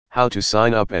How to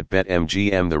sign up at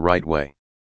BetMGM the right way.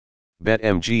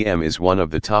 BetMGM is one of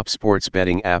the top sports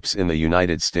betting apps in the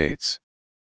United States,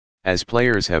 as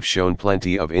players have shown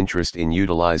plenty of interest in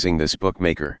utilizing this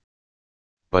bookmaker.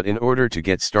 But in order to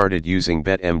get started using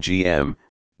BetMGM,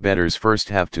 bettors first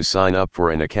have to sign up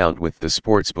for an account with the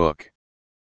sportsbook.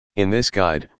 In this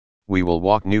guide, we will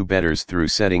walk new bettors through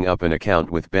setting up an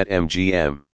account with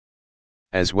BetMGM,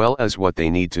 as well as what they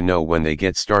need to know when they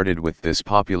get started with this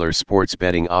popular sports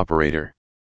betting operator.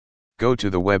 Go to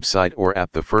the website or app.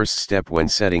 The first step when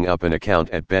setting up an account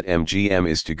at BetMGM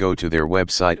is to go to their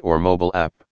website or mobile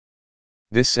app.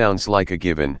 This sounds like a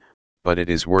given, but it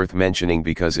is worth mentioning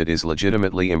because it is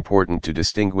legitimately important to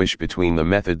distinguish between the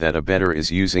method that a bettor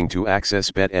is using to access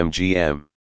BetMGM.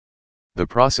 The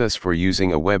process for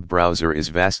using a web browser is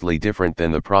vastly different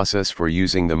than the process for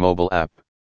using the mobile app.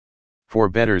 For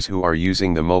bettors who are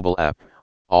using the mobile app,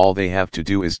 all they have to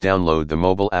do is download the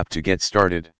mobile app to get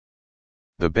started.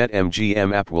 The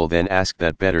BetMGM app will then ask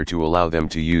that bettor to allow them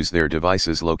to use their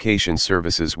device's location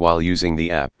services while using the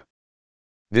app.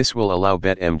 This will allow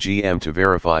BetMGM to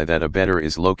verify that a bettor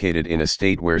is located in a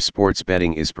state where sports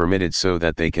betting is permitted so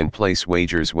that they can place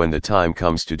wagers when the time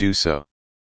comes to do so.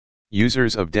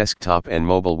 Users of desktop and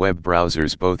mobile web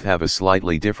browsers both have a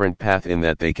slightly different path in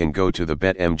that they can go to the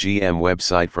BetMGM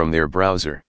website from their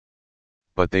browser.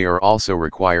 But they are also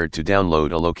required to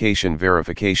download a location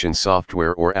verification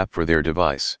software or app for their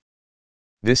device.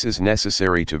 This is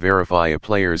necessary to verify a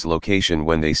player's location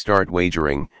when they start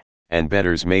wagering, and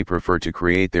bettors may prefer to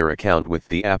create their account with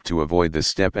the app to avoid this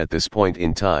step at this point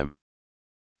in time.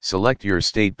 Select your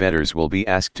state. Bettors will be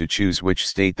asked to choose which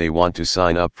state they want to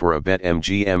sign up for a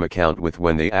BetMGM account with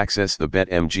when they access the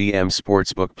BetMGM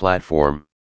sportsbook platform.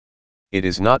 It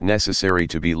is not necessary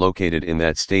to be located in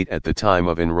that state at the time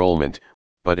of enrollment,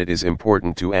 but it is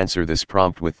important to answer this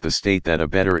prompt with the state that a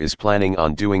bettor is planning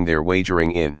on doing their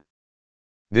wagering in.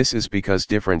 This is because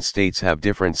different states have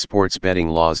different sports betting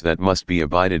laws that must be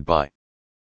abided by.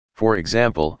 For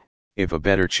example, if a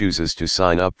bettor chooses to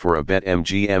sign up for a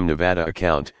BetMGM Nevada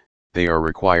account, they are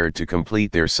required to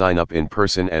complete their sign-up in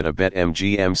person at a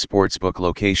BetMGM sportsbook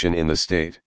location in the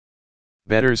state.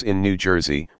 Bettors in New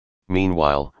Jersey,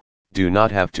 meanwhile, do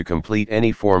not have to complete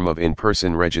any form of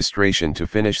in-person registration to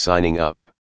finish signing up.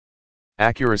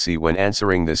 Accuracy when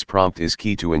answering this prompt is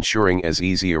key to ensuring as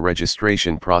easy a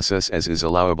registration process as is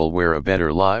allowable where a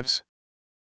bettor lives.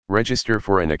 Register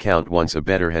for an account. Once a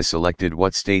bettor has selected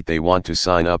what state they want to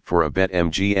sign up for a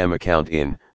BetMGM account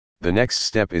in, the next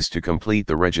step is to complete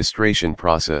the registration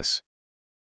process.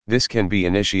 This can be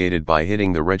initiated by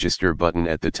hitting the register button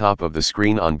at the top of the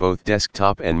screen on both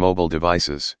desktop and mobile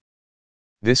devices.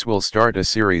 This will start a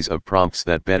series of prompts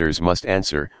that bettors must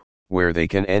answer, where they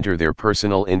can enter their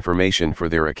personal information for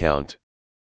their account.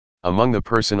 Among the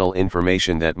personal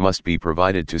information that must be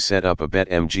provided to set up a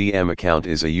BetMGM account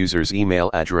is a user's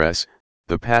email address,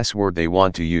 the password they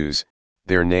want to use,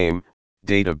 their name,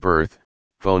 date of birth,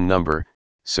 phone number,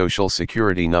 social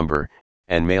security number,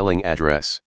 and mailing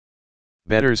address.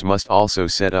 Bettors must also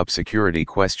set up security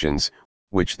questions,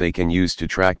 which they can use to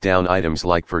track down items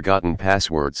like forgotten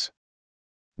passwords.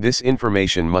 This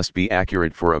information must be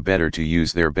accurate for a bettor to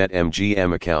use their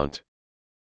BetMGM account.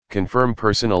 Confirm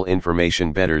personal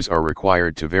information. Bettors are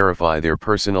required to verify their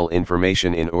personal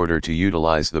information in order to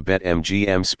utilize the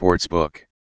BetMGM sportsbook.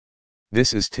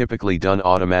 This is typically done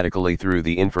automatically through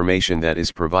the information that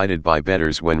is provided by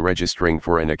bettors when registering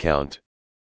for an account.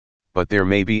 But there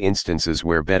may be instances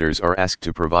where bettors are asked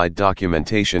to provide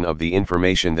documentation of the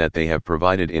information that they have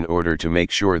provided in order to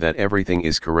make sure that everything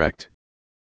is correct.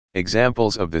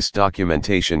 Examples of this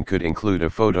documentation could include a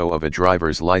photo of a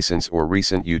driver's license or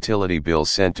recent utility bills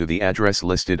sent to the address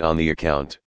listed on the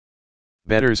account.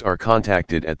 Bettors are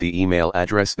contacted at the email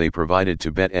address they provided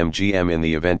to BetMGM in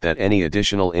the event that any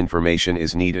additional information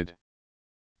is needed.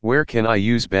 Where can I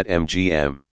use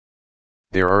BetMGM?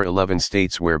 There are 11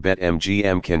 states where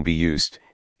BetMGM can be used,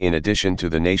 in addition to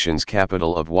the nation's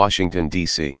capital of Washington,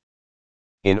 D.C.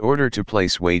 In order to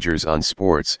place wagers on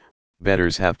sports,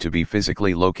 bettors have to be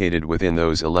physically located within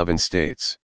those 11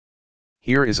 states.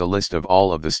 Here is a list of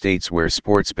all of the states where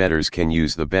sports bettors can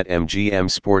use the BetMGM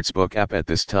Sportsbook app at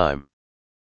this time: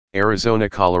 Arizona,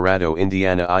 Colorado,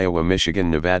 Indiana, Iowa, Michigan,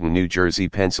 Nevada, New Jersey,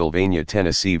 Pennsylvania,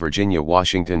 Tennessee, Virginia,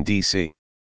 Washington, D.C.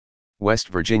 West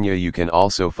Virginia. You can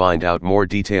also find out more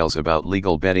details about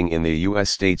legal betting in the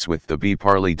U.S. states with the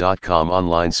bparley.com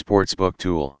online sportsbook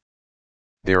tool.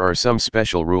 There are some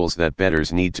special rules that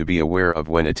bettors need to be aware of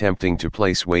when attempting to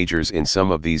place wagers in some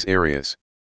of these areas.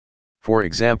 For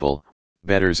example,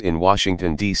 bettors in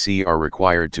Washington, D.C. are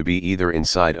required to be either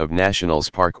inside of Nationals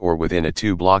Park or within a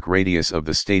 2-block radius of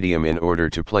the stadium in order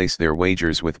to place their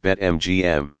wagers with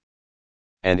BetMGM.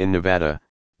 And in Nevada,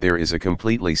 there is a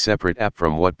completely separate app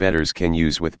from what bettors can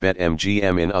use with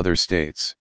BetMGM in other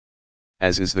states.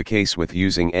 As is the case with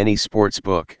using any sports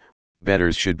book,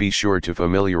 bettors should be sure to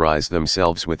familiarize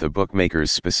themselves with the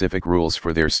bookmaker's specific rules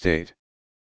for their state.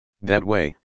 That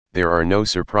way, there are no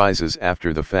surprises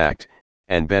after the fact,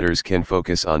 and bettors can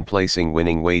focus on placing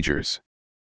winning wagers.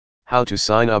 How to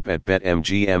sign up at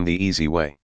BetMGM the easy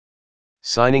way.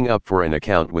 Signing up for an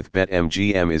account with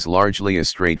BetMGM is largely a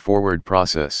straightforward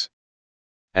process,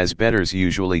 as bettors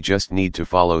usually just need to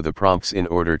follow the prompts in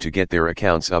order to get their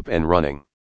accounts up and running.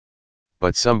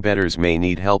 But some bettors may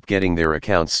need help getting their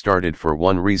accounts started for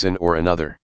one reason or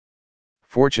another.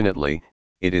 Fortunately,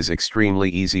 it is extremely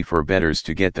easy for bettors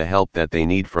to get the help that they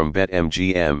need from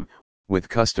BetMGM, with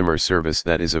customer service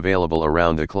that is available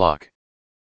around the clock.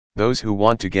 Those who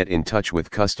want to get in touch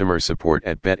with customer support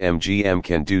at BetMGM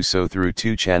can do so through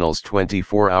 2 channels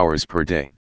 24 hours per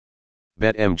day.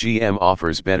 BetMGM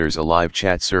offers bettors a live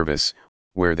chat service,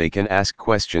 where they can ask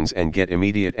questions and get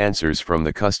immediate answers from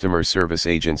the customer service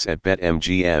agents at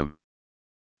BetMGM.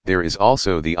 There is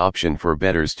also the option for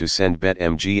bettors to send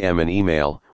BetMGM an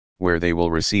email, where they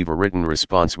will receive a written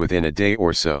response within a day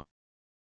or so.